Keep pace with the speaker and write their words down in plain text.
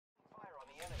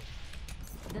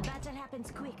The battle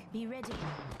happens quick. Be ready.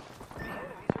 The enemies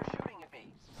are shooting at me.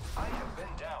 I have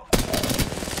been down.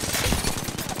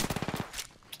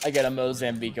 I got a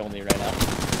Mozambique only right now.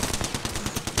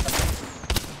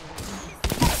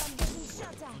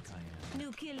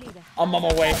 New kill leader. I'm on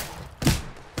my way.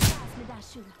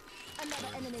 Another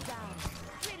enemy down.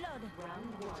 Reload.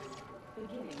 Round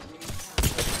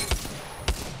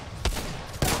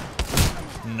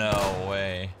 1. No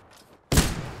way.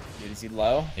 Dude, is he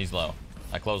low? He's low.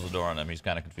 I closed the door on him. He's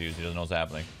kind of confused. He doesn't know what's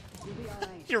happening.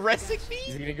 You're resting me?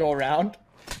 Is he gonna go around?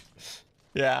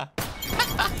 Yeah.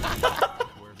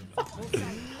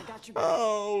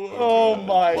 Oh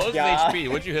my What was his god. HP?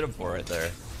 What'd you hit him for right there?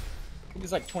 He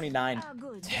was like 29.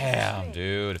 Damn,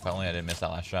 dude. If only I didn't miss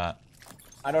that last shot.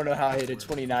 I don't know how I hit a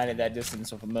 29 at that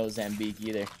distance with a Mozambique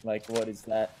either. Like, what is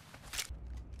that?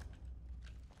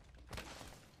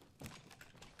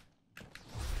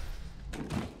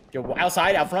 Yo,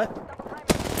 outside, out front.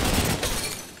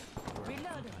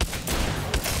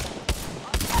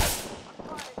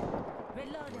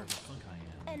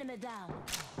 Enemy down.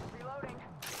 Reloading.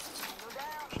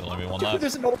 Should only be one Dude, left.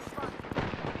 there's another.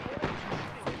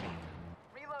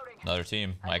 Another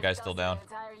team. My guy's still down.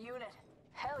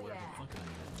 Hell yeah.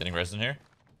 Getting res in here.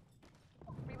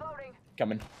 Reloading.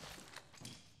 Coming.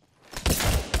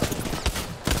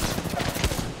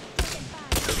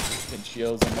 Good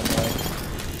shields on my way.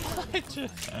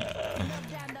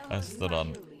 I stood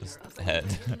on his head.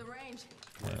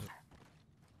 Yeah.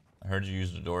 I heard you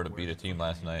used a door to beat a team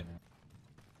last night.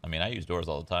 I mean, I use doors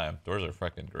all the time. Doors are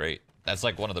freaking great. That's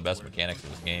like one of the best mechanics of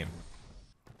this game.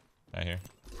 Right here.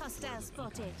 Hostile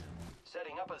spotted.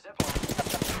 Setting up a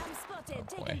zipline. I'm spotted. Oh,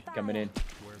 boy. Taking fire. Coming in.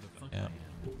 Yeah.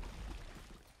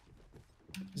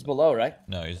 He's below, right?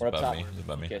 No, he's Or up above top? me. He's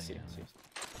above me. Okay, I see.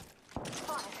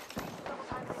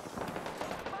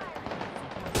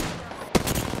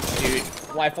 Dude,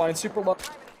 lifeline super low.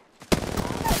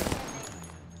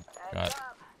 Got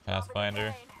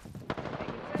Pathfinder.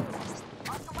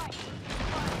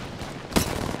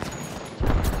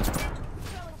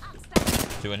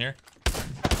 Two in here.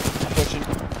 I'm pushing.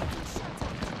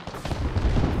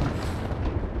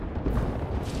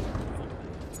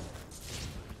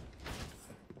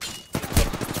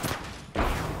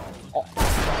 Oh.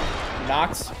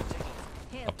 Knocks.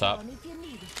 Up top. If you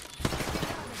need it.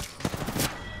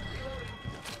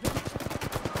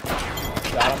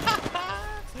 Got him.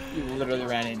 He literally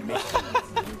ran into me.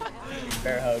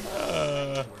 Bear hug.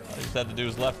 I just had to do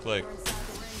his left click.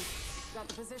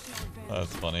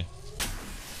 That's funny.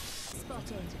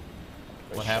 Spotted.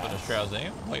 What happened to Shroud's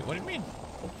aim? Wait, what do you mean?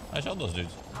 I shot those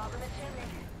dudes.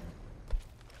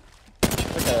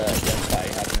 What's the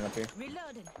gunfight happening up here?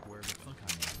 Reloading.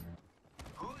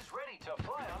 Who's ready to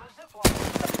fly on a zipline?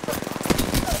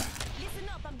 Listen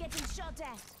up, I'm getting shot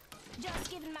at. Just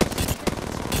giving my shield a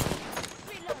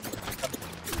reloading.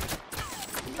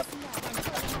 Listen up, I'm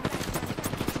throwing my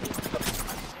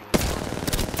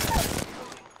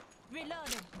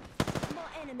reloading. More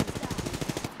enemies down.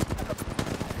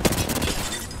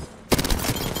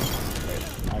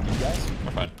 On you guys.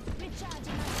 We're fine.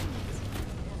 Recharging my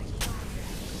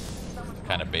shields.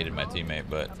 Kind of baited my teammate,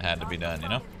 but had to be done, you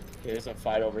know? Okay, there's a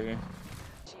fight over here.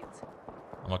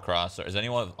 I'm across. Is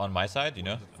anyone on my side? Do you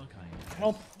know? I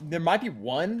don't. There might be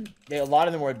one. A lot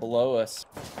of them were below us.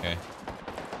 Okay.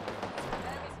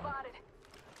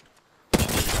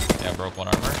 Yeah, broke one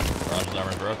armor. Mirage's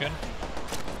armor's broken.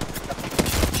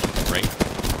 Great.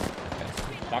 Okay.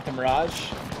 Knocked the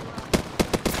Mirage.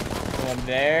 One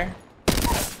there.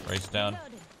 Race down.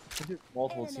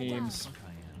 Multiple teams.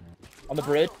 On the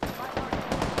bridge.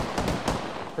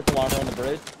 Purple armor on the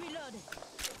bridge. Reloading.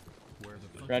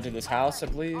 Ran to this house, I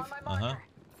believe. Uh-huh.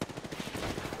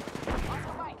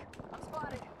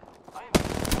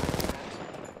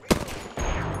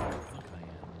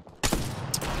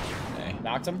 Okay.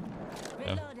 Knocked him.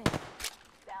 Reloading.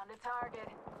 Down to target.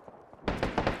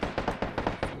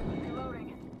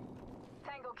 Reloading.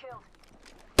 Tango killed.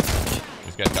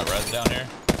 These guys got res down here.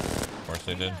 Of course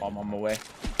they did. I'm on my way.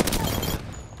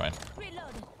 Fine.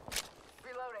 Reloading.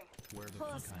 Reloading.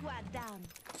 Whole squad down.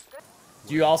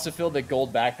 Do you also feel that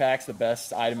gold backpack's the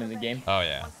best item in the game? Oh,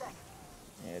 yeah.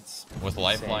 Yeah, it's With insane.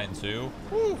 Lifeline, too.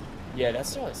 Yeah,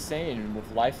 that's what I was saying.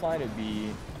 With Lifeline, it'd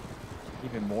be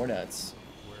even more nuts.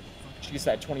 She gets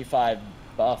that 25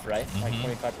 buff, right? Like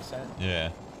 25%.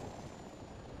 Yeah.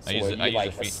 So I use you it- get I use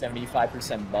like a a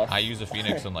 75% buff. I use a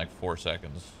Phoenix in like 4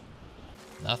 seconds.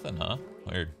 Nothing, huh?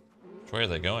 Weird. Which way are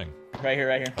they going? Right here,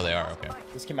 right here. Oh, they are. Okay.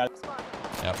 This came out.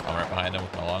 Yep, I'm right behind them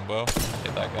with my longbow.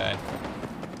 Hit that guy.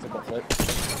 Triple flip.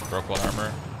 Broke one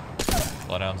armor.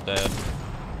 Bloodhound's dead.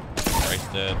 Race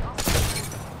dead.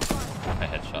 I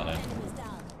headshot him. Enemies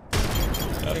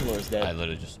down. Tingler's dead. I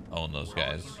literally just own those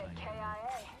guys. KIA.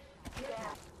 Damn.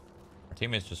 Our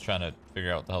teammate's just trying to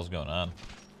figure out what the hell's going on.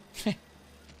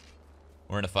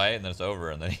 We're in a fight and then it's over,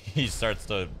 and then he starts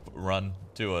to run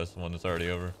to us when it's already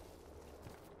over.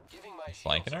 Giving my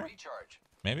Flanking shields a her? recharge.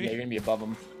 Maybe? Yeah, you're gonna be above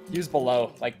him. Use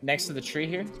below, like next to the tree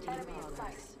here, Enemy in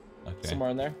sight. Okay. somewhere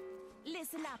in there.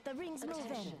 Listen up, the ring's moving.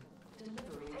 Taking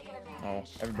a Oh,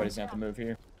 everybody's gonna have to move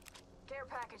here. care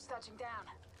package touching down.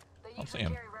 They I don't see usually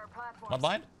him. carry rare platforms. Am I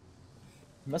blind?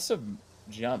 Must have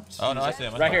jumped. Oh, no, I see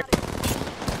him. Right here.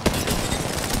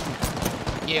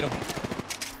 Get him.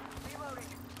 Reloading.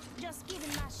 Just giving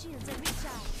my shields a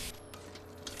recharge.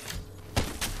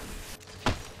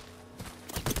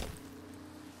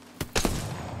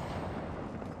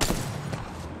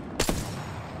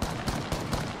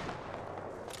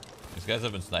 These guys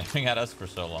have been sniping at us for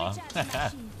so long. Recharging my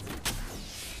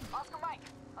shields. Oscar Mike.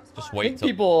 I'm Just spotted. I wait think till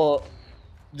people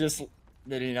just,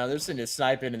 you know, they're sitting there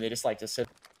sniping and they just like to sit.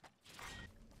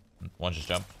 one just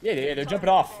jump. Yeah, they're jumping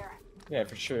off. There. Yeah,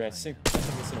 for sure. I think we've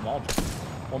seen them all jump.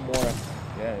 One more.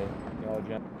 Yeah, they all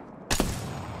jump.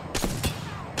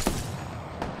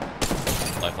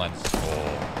 Lifelines. Oh, wow.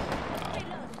 Reloading.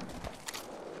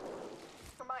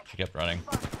 Oscar Mike. She kept running.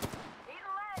 Eating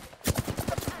lead.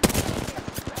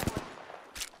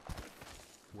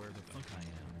 Where the fuck I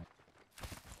am?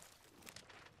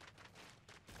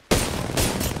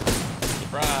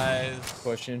 Surprise.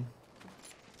 Pushing.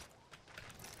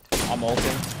 I'm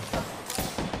ulting.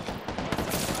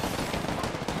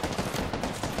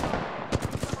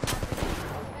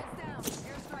 Heads down.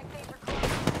 Airstrike danger close.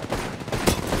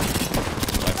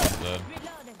 Lifelines dead.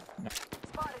 Reloading.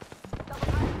 Spotted.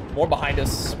 Double time. More behind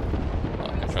us.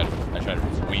 I tried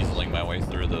weaseling my way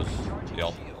through those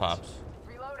yelp pops.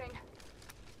 Reloading.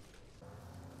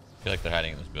 I feel like they're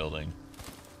hiding in this building.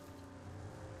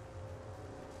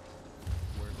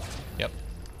 Yep.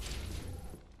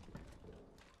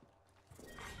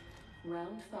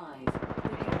 Round 5.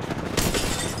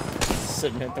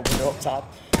 Sitting at the window up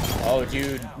top. Oh,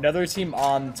 dude. Another team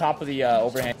on top of the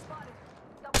overhang.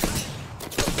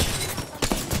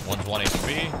 One's 1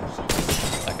 HP.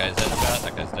 That guy's headshot.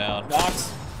 That guy's down.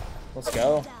 Knocked. Let's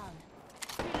go. Down.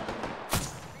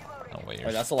 Oh wait.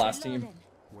 Alright, that's the last team.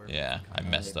 Reloading. Yeah, I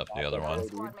messed up the other one.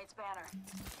 Squad mate's banner.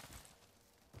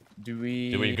 Do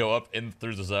we? Do we go up in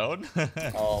through the zone?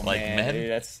 Oh like man, men?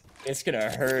 dude, it's gonna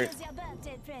hurt. Here's your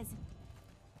birthday present.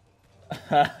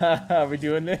 Are we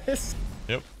doing this?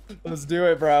 Yep. Let's do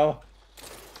it, bro.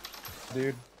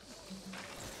 Dude.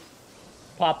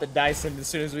 Pop the dice in as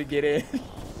soon as we get in.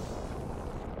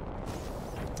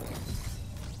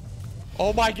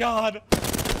 Oh my god!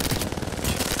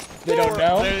 They don't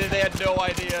know. They had no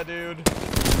idea, dude.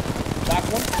 Knock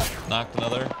one. Knocked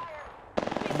another.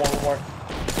 One more.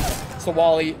 So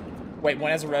Wally. Wait,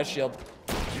 one has a red shield.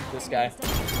 This guy.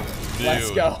 Dude.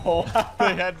 Let's go.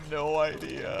 They had no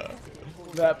idea.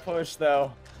 That push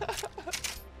though.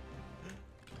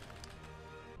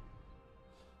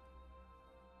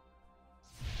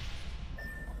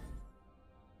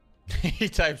 He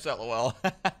types LOL.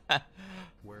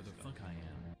 Where the fuck I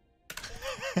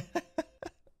am?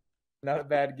 Not a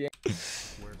bad game.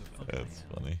 Where the fuck That's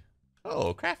funny.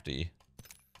 Oh, crafty.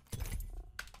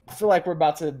 I feel like we're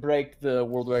about to break the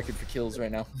world record for kills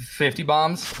right now. 50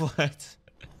 bombs, What?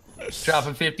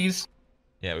 dropping 50s.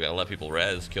 Yeah, we gotta let people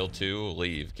res. Kill 2,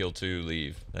 leave. Kill 2,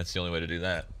 leave. That's the only way to do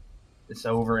that. It's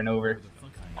over and over. the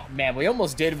fuck I am? Man, we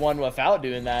almost did one without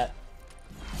doing that.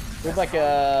 With like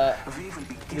a,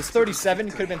 it was 37,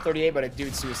 could have been 38, but a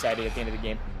dude suicided at the end of the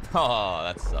game. Oh,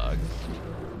 that sucks.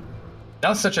 That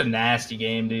was such a nasty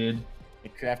game, dude. The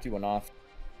crafty went off.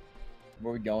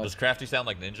 Where we going? Does Crafty sound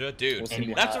like Ninja? Dude, We'll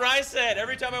see. that's what I said.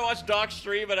 Every time I watch Doc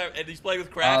stream and he's playing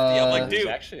with Crafty, I'm like, There's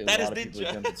dude, actually a that is lot of people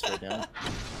Ninja. jumping straight down.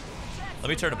 Let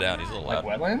me turn him down. He's a little Like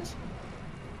loud. wetlands?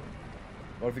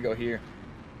 What if we go here?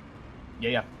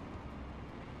 Yeah.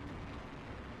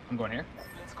 I'm going here.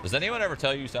 Does anyone ever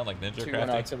tell you sound like Ninja, 2-1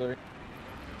 Crafty? artillery.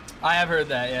 I have heard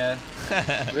that,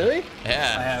 yeah. Really?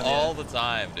 Yeah, I have, all yeah. the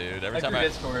time, dude. Like through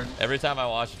Discord. Every time I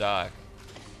watch Doc.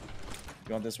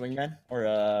 You want this wingman?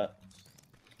 Or,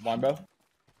 longbow?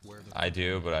 Where the I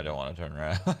do, but I don't want to turn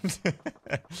around. We're being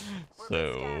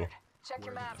So, scattered. Check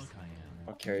your where the maps. fuck I am?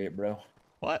 I'll carry it, bro.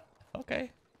 what? Okay.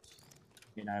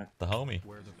 You know, The homie.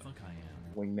 Where the fuck I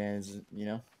am? wingman is, you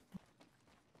know.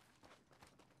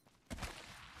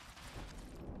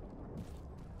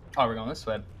 Oh, we're going this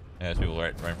way. Yeah, there's people right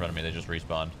in front of me. They just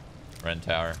respawned. Ren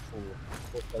Tower.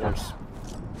 Others.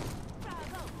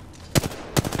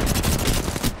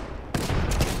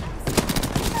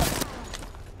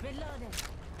 Reloading.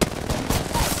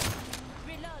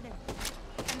 Reloading.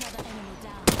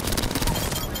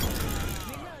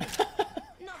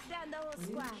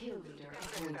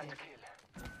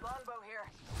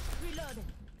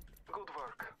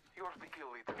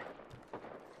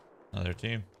 Another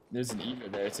team. There's an Eva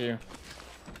there too.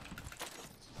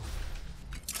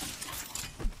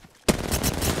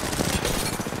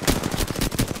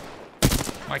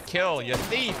 My kill, you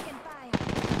thief! Taking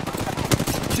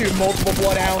fire. Dude, multiple I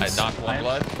bloodhounds. knocked one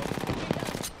blood.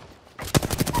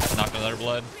 Knocked another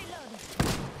blood.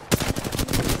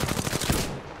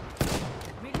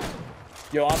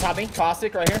 Yo, on top of me,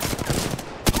 Caustic right here.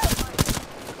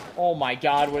 Oh my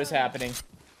god, what is happening?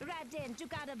 Right then,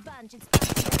 took out a bunch. It's fine.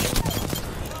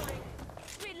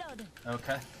 Reload.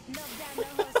 Okay. Knock down the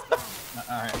whole squad.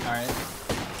 Alright.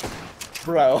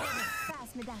 Bro.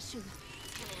 Pass me that sugar.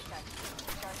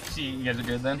 See, you guys are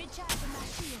good then. Recharging my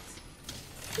shields.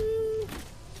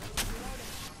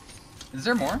 Is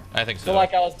there more? I think I so. feel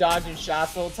like I was dodging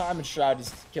shots the whole time and Shroud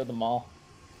just killed them all.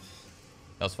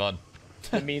 That was fun.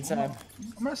 In the meantime.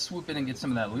 I'm gonna swoop in and get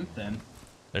some of that loot then.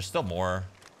 There's still more.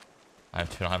 I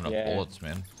don't have enough Yeah. bullets,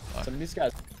 man. Fuck. Some of these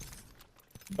guys.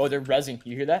 Oh, they're rezzing.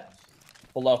 You hear that?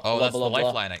 Below. Oh, that's below, the below.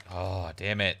 lifeline. Oh,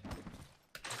 damn it.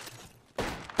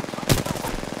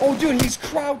 Oh, dude, he's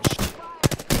crouched.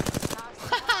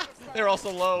 They're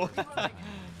also low.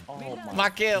 Oh my My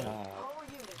kill. god. Whole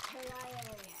unit, KIA.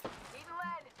 Need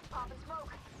lead. Popping smoke.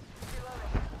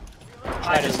 Reloading.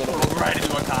 I just rolled right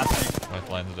into a Caustic.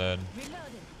 Lifeline's dead.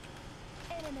 Reloaded.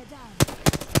 Enemy down.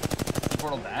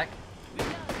 Portal back.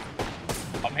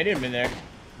 I'm hitting him in there.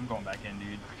 I'm going back in,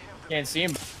 dude. Can't see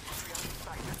him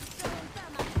Throwing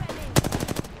thermal grenade.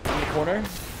 in the corner.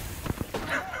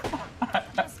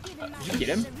 Just giving my Did you get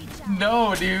him? shields a recharge.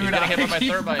 No, dude. He's getting hit by my I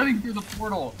keep thermite. running through the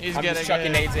portal. He's I'm getting just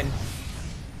chucking hit. nades in.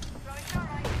 Throwing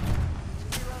thermite.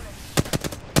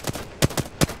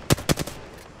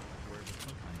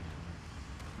 Reloading.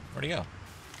 Where'd he go?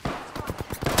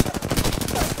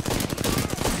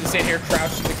 Just in here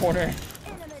crouched in the corner. Enemy.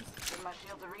 Give my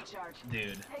shields a recharge.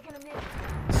 Dude. Taking a minute.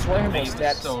 Swear him This more is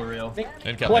steps. so real. Think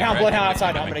Incoming, Bloodhound, right? Bloodhound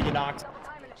outside. I'm Incoming. gonna get knocked. Double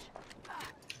timing it.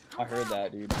 I heard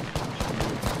that, dude.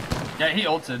 Yeah, he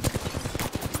ulted.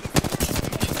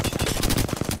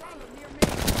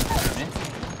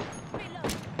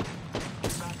 Reload.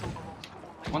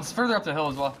 One's further up the hill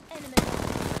as well. Enemy.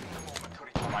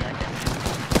 Oh my god, I can't see.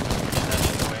 That's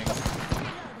annoying.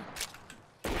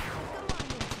 Reloaded. Come on then.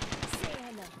 Say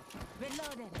hello.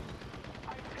 Reloaded.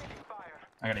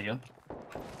 I gotta heal.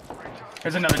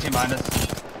 There's another team behind us.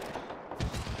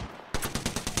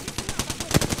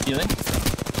 Healing?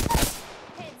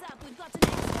 Heads up, we've got an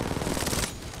extra.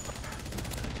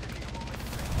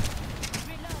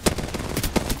 Reloaded.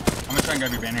 I'm gonna try and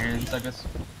grab your banner here, Cycus.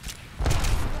 Right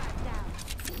down.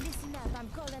 Listen up, I'm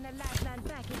calling a lifeline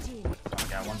package in. Oh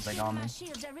god, one thing on me. My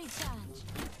shields are recharged.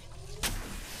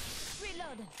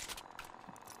 Reloaded.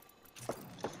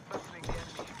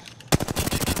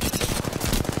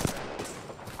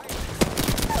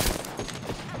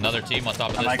 Another team on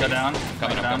top of I this might go team. down.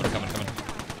 Coming, Might I'm go coming, I'm coming, I'm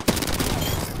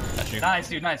coming. That's you. Nice,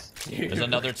 dude, nice. There's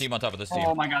another team on top of this team.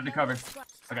 Oh my god, the cover.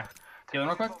 Okay. Healing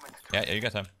real quick. Yeah, you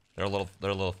got time. They're a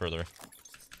little further.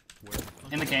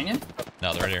 In the canyon?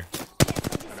 No, they're right here. Let's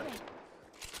go this way.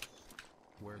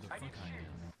 Where the fuck I am?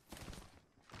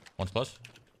 One's close.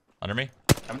 Under me.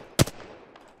 Coming.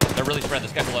 They're really spread.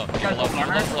 This guy's alone. He's Guy's alone. alone, He's alone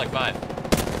right? for like 5.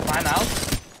 Find the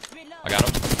house. Reload. I got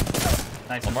him.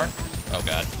 Nice. One more. Oh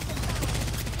god.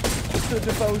 The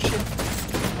devotion.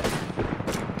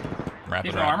 I'm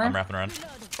wrapping Need more around. armor? I'm wrapping around.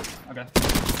 Reloaded. Okay.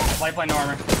 Lifeline, no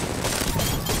armor.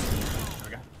 There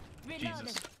we go. Reloaded.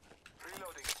 Jesus.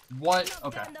 What? Knock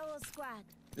Okay. down the whole squad.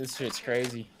 This shit's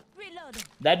crazy. Reloaded.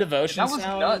 That devotion That was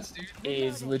sound nuts, dude.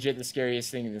 is legit the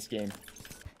scariest thing in this game.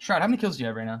 Shroud, how many kills do you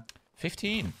have right now?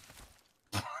 15.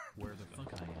 Where the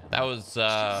fuck I am? That was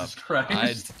Jesus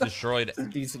Christ. I destroyed A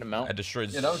decent amount. I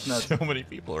destroyed Yeah, that was nuts. so many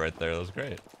people right there. That was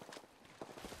great.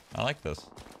 I like this.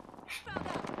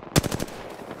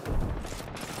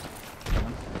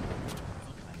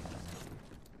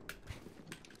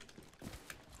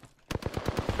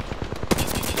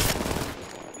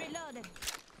 Reloaded.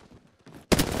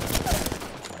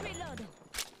 Reloaded.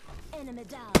 Enemy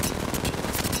down.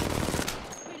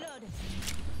 Reloaded.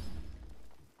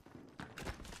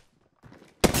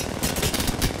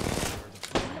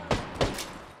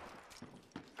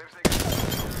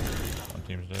 One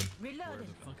team's dead. Reloaded.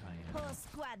 Fuck I am. Whole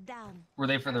squad down. Were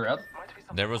they further up?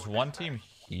 There was one team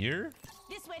here.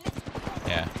 This way, let's go.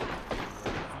 Yeah.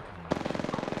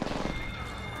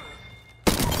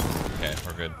 Okay,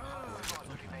 we're good.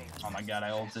 Oh my god, I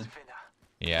ulted.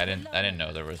 Yeah, I didn't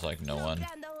know there was like no Knock one.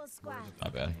 down the whole squad. My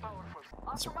bad.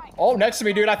 Oh, next to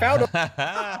me, dude. I found him. Nice. Get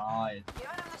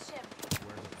out of the ship.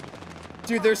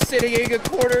 Dude, they're sitting in good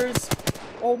quarters.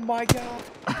 Oh my god.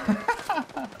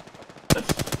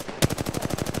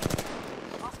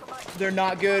 Oscar Mike. They're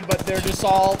not good, but they're just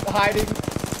all hiding.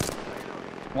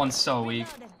 One's so weak.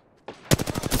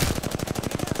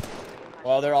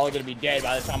 Well, they're all gonna be dead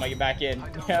by the time I get back in.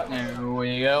 Yep. There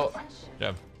we go.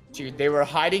 Jab. Dude, they were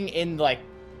hiding in like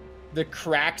the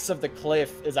cracks of the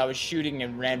cliff as I was shooting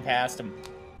and ran past them.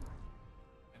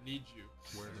 I need you.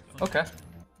 Where the fuck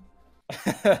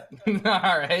Okay.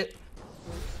 All right.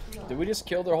 Did we just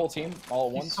kill their whole team all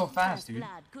at He's once? so fast, dude. Blood.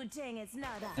 Good thing it's not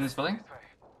us. In this building?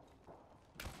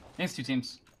 I think it's 2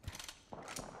 teams.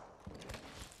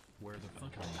 Where the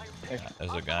fuck I am?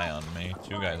 There's a guy on me.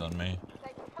 2 guys on me.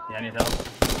 Yeah, I need help.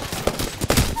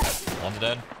 One's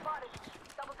dead.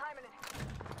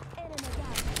 Enemy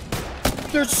down.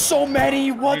 There's so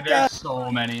many. What Dude, the? there's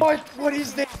so many. Oh What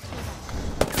is this?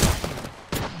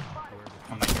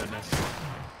 my goodness.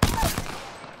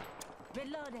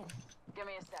 Reloading. Give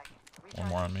me a sec. One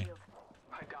more on me.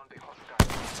 I downed the hostile.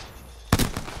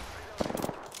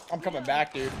 I'm coming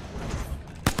back, dude.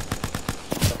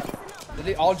 Did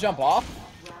they all jump off?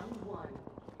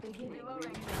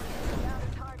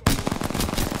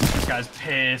 This guy's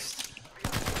pissed.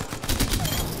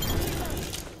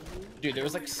 Dude, there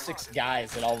was like 6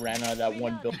 guys that all ran out of that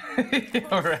one building.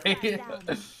 Alright. Embrace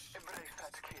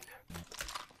that kid.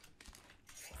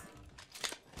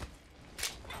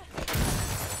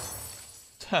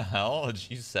 The hell? A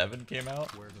G7 came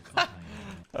out? Where the fuck I am?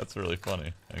 That's really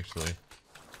funny, actually.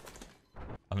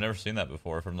 I've never seen that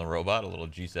before. From the robot, a little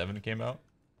G7 came out.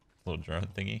 Little drone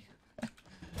thingy.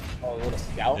 Oh, a little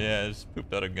scout. Yeah, it just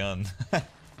pooped out a gun.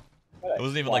 It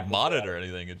wasn't even like modded or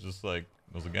anything. It just like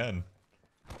it was a gun.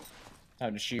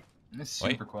 Time to shoot. It's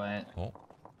super quiet. Oh,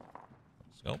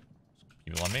 let's go.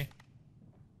 Keep it on me. I'm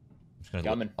just gonna.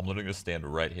 Coming. I'm literally gonna stand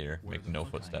right here, make no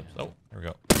footsteps. Oh, there we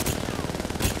go.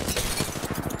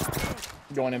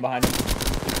 Going in behind him.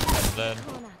 One's dead.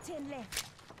 Corner. 10 left.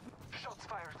 Shots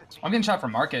fired at me. I'm getting shot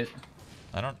from market.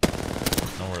 I don't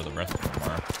know where the rest of them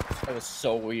are. That was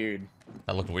so weird.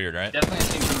 That looked weird, right? Definitely a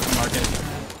team coming from market.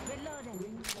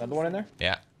 Reloading. Another one in there?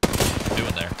 Yeah.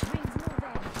 Doing there. Rings moving.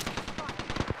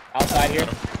 Outside here.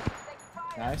 Got him.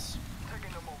 Nice.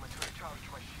 Taking a moment to recharge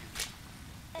my shield.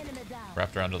 Enemy down.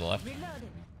 Wrapped around to the left. Reloading.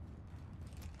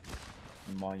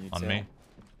 Come on, you On two. me.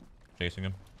 Chasing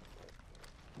him.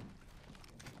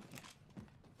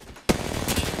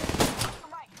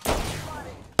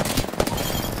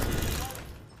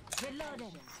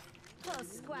 Reloading.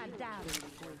 Close squad down.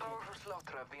 Powerful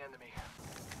slaughter of the enemy.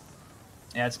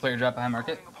 Yeah, it's player drop behind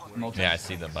market. Multi. Yeah, I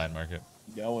see them behind market.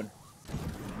 Going.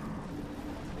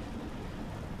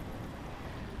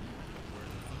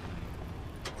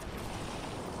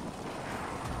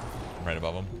 I'm right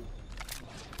above him.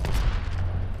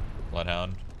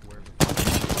 Bloodhound. Where the fuck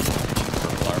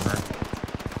Purple armor.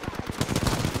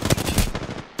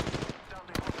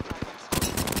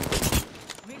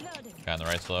 Reloading. Guy on the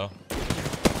right slow.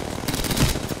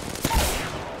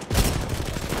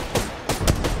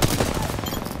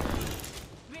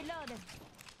 Reloading.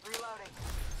 Reloading.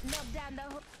 Knock down the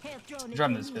health drone.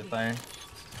 Drum this Spitfire.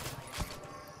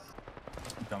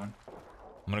 I'm coming.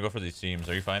 I'm gonna go for these teams.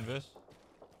 Are you fine, Vis?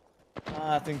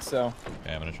 I think so.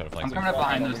 Okay, I'm gonna try to flank I'm them. coming up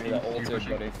behind those That teams. ulted, You're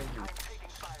pushing. buddy.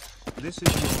 This is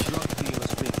your drug dealer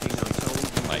speaking. I told you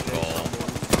Michael,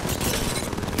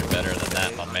 someone you're better than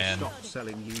that, my man. stop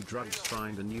selling you drugs.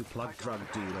 Find a new plug drug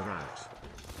dealer out.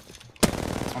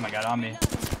 Oh my god, on me. You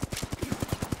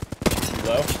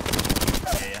low?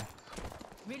 Yeah.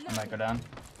 I might go down.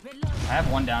 Reloading. I have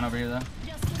one down over here though.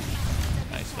 Just give me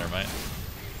Nice, thermite.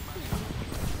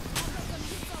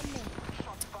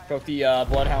 Broke the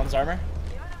Bloodhound's armor.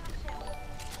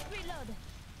 Reload.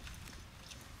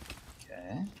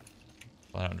 Okay.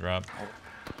 Bloodhound drop.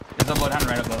 There's a bloodhound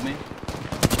right above me.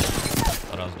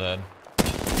 Bloodhound's dead.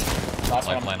 Last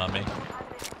one. Lifeline on me.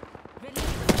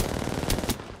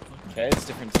 Okay, it's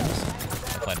different teams.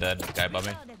 Lifeline dead. Guy above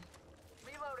me.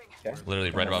 Okay.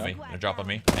 Literally right above me. Gonna drop on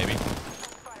me, maybe.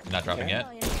 Not dropping yet.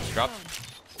 Dropped.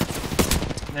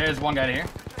 There's one guy here.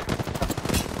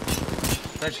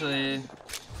 It's actually.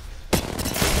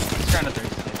 It's trying to 30.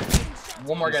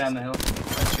 One more guy down the hill.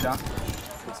 Let's shoot down.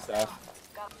 Good stuff.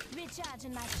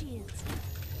 Recharging my shields.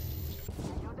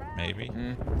 Maybe.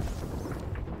 Mm.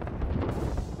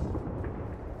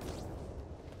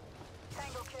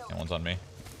 And one's on me.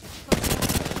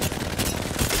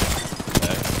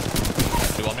 Dead.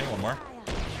 2 on me, one more.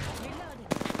 Reloading.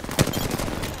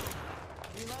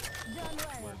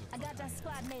 Don't worry. I got your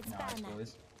squad mates by now.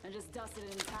 Boys. I just dusted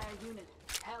an entire unit.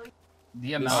 Hell,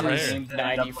 The amount right of here. games that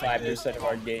end up like this. 95% of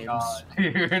our games. God,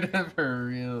 dude, for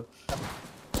real.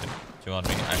 2 on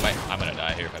me. I'm gonna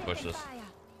die here if I push this. Fire.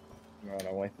 No,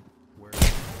 no way. Where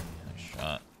Nice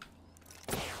shot.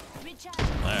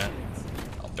 Alright.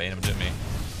 I'll bait him to me.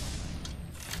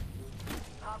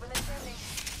 Hop in the chimney.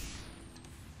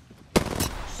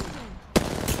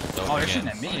 So Oh, they're again. shooting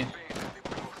at me.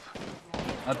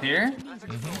 Up here?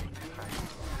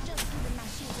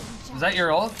 Is that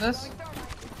your ult, this?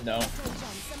 No.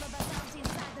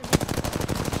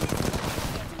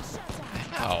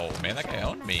 Ow, man, that guy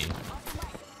owned me. I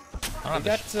We don't have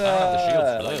got the, I don't have the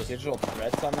shields for like those. digital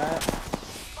threats on that.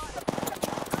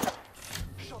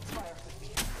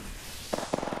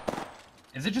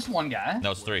 Is it just one guy?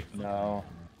 No, it's 3. No.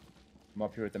 I'm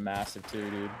up here with the massive too,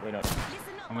 dude. Wait, no.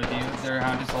 I'm with you. Their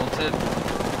hound just ulted.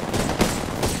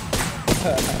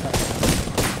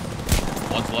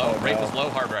 One's low. Oh, Rape no. is low,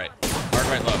 hard right. Hard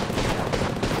right low.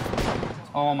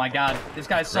 Oh my god. This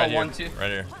guy's so Right here. 1-2. Right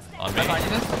here. On me. Can I find you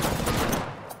this?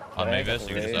 On Okay, Mavis.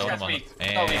 You can just great. own him on This the...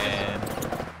 guy's weak. And...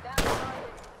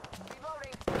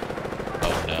 Reloading.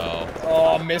 Oh, no.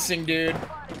 Oh, I'm missing, dude.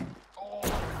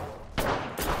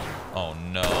 Oh,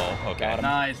 no. Okay. Got him.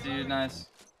 Nice, dude. Nice.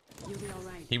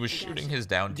 He was shooting his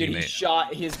down Dude, he teammate.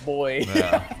 shot his boy.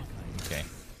 Yeah. Okay.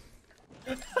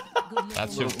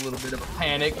 That's A who... little bit of a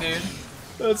panic, dude.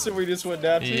 That's what we just went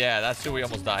down to. Yeah, that's who we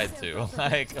almost died to.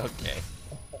 Like, okay.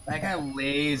 That guy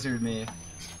lasered me.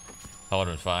 I would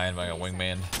have been fine by a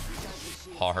wingman.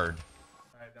 Hard.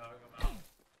 Alright, dog, I'm out.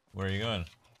 Where are you going?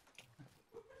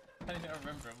 I don't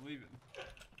remember, I'm leaving.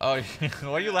 Oh,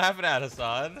 what are you laughing at,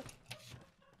 Hassan?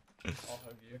 I'll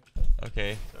hug you.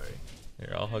 Okay. Sorry.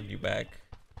 Here, I'll hug you back.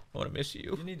 I want to miss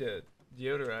you. You need to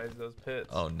deodorize those pits.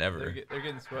 Oh, never. They're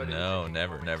getting sweaty. No,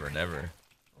 never, never, never.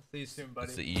 I'll see you soon, buddy.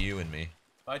 It's the EU in me.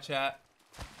 Bye, chat.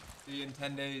 See you in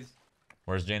 10 days.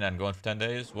 Where's J9 going for 10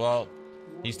 days? Well,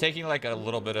 he's taking like a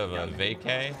little bit of a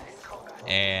vacay,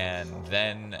 and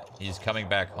then he's coming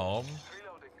back home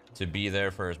to be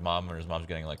there for his mom, when his mom's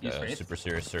getting like He's a raped? super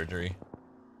serious surgery.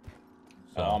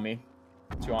 So, On me.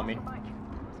 2 on me.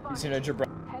 He's in a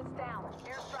Gibraltar. Heads down.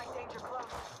 Airstrike danger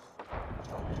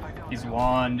close. He's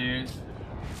one, dude.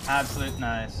 Absolute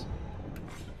nice.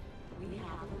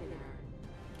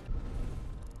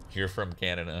 you're from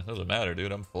Canada. Doesn't matter,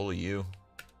 dude. I'm full of you.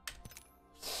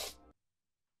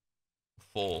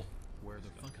 Full. Where the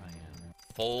fuck I am?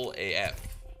 Full AF.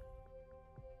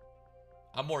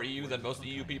 I'm more EU than most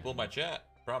EU people in my chat.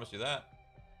 Promise you that.